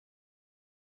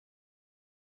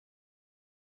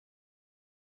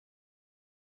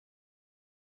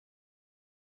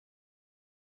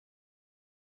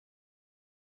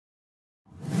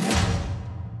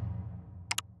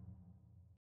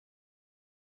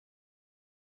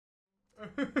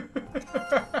Let's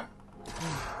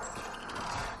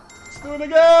do it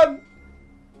again!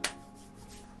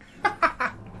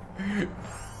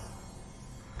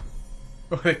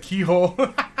 Oh, the keyhole.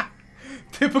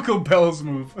 Typical Bells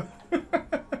move.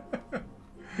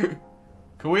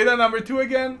 Can we do number 2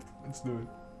 again? Let's do it.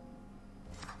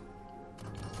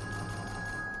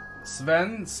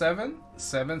 Sven, 7.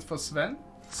 7 for Sven.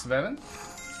 Sveven.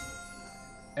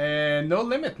 And no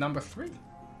limit, number 3.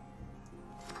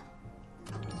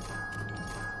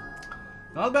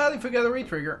 Not bad if we get a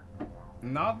retrigger.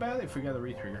 Not bad if we get a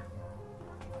retrigger.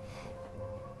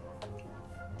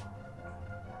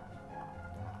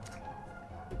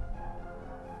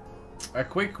 A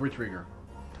quick retrigger.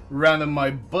 Random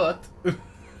my butt.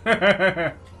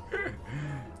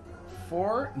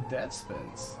 4 dead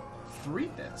spins. 3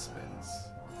 dead spins.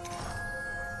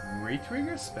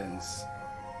 Retrigger spins.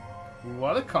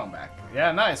 What a comeback.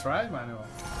 Yeah, nice, right, Manuel?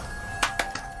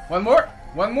 One more.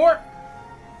 One more.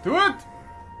 Do it.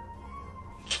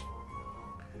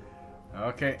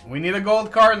 Okay, we need a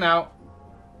gold card now.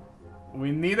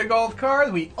 We need a gold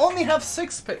card. We only have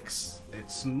 6 picks.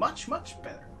 It's much, much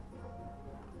better.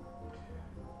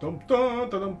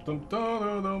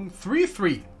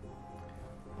 3-3.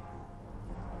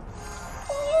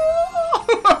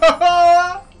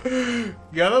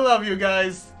 Gotta love you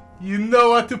guys. You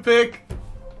know what to pick.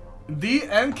 D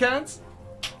and Cans.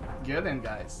 Get in,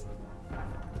 guys.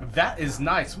 That is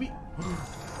nice. We.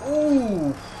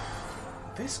 Oh,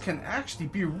 this can actually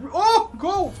be. Oh,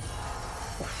 go.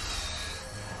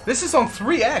 This is on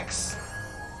 3x.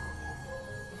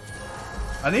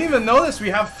 I didn't even notice we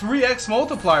have 3x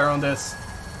multiplier on this.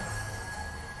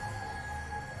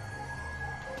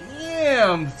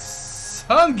 Damn,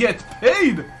 son, get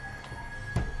paid.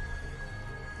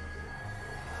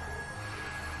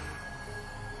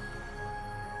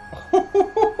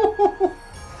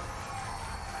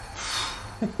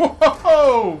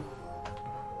 Whoa!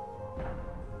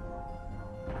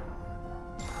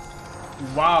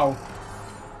 Wow.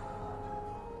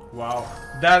 Wow.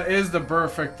 That is the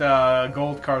perfect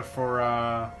gold card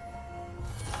for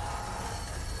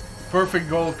perfect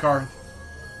gold card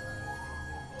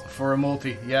for a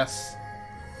multi, yes.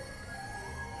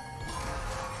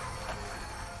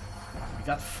 We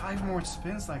got 5 more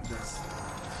spins like this.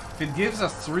 If it gives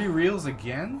us 3 reels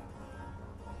again.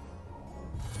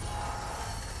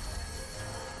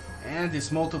 And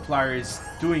this multiplier is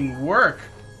doing work.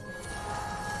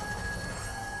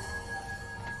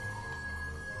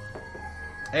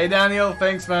 Hey Daniel,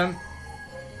 thanks man.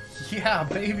 Yeah,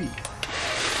 baby.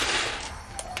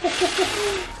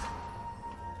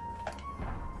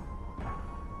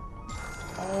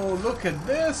 Oh, look at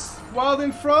this. Wild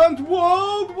in front.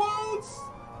 Wilds.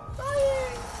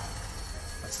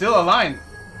 Still a line.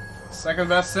 Second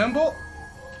best symbol.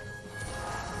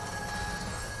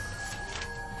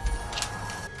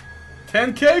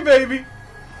 $10K, baby.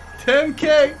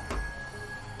 10K.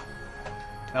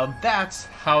 Now that's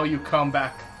how you come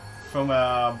back from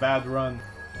a bad run.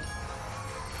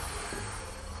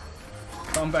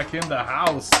 Come back in the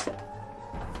house.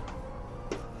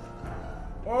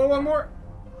 Oh, one more.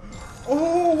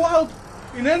 Oh, wild.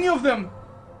 In any of them.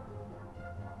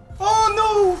 Oh,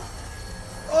 no.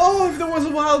 Oh, if there was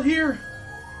a wild here.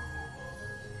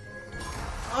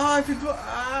 Ah, if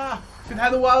it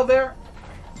had a wild there.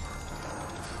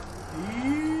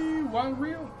 One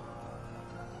reel.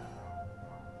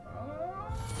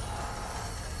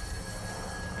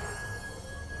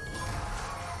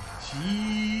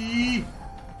 Gee.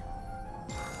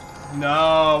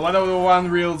 No, what are the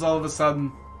 1 reels all of a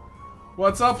sudden?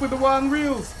 What's up with the 1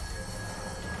 reels?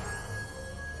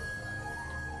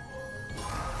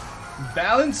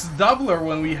 Balanced doubler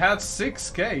when we had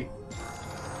 6K.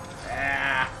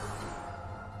 Ah.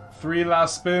 3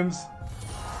 last spins.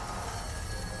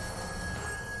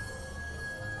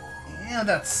 Yeah,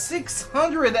 that's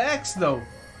 600x though.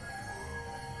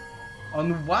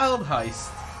 On Wild Heist.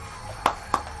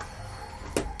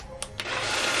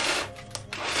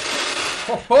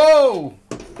 Ho ho!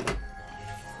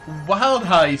 Wild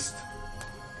Heist.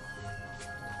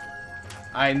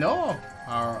 I know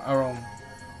our own.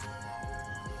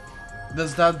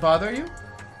 Does that bother you?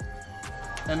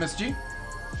 MSG?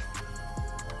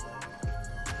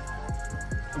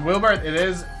 Wilbert, it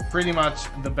is pretty much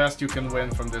the best you can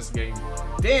win from this game.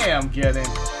 Damn, get in.